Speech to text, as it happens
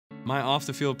My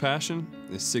off-the-field passion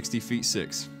is 60 feet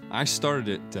 6. I started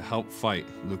it to help fight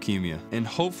leukemia and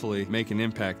hopefully make an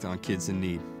impact on kids in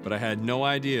need, but I had no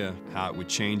idea how it would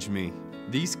change me.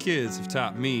 These kids have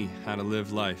taught me how to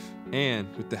live life, and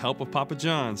with the help of Papa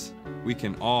John's, we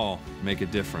can all make a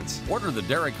difference. Order the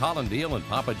Derek Holland deal and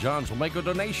Papa John's will make a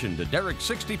donation to Derek's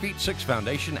 60 Feet 6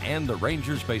 Foundation and the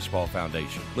Rangers Baseball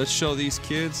Foundation. Let's show these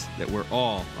kids that we're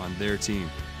all on their team.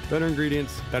 Better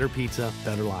ingredients, better pizza,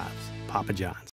 better lives. Papa John's.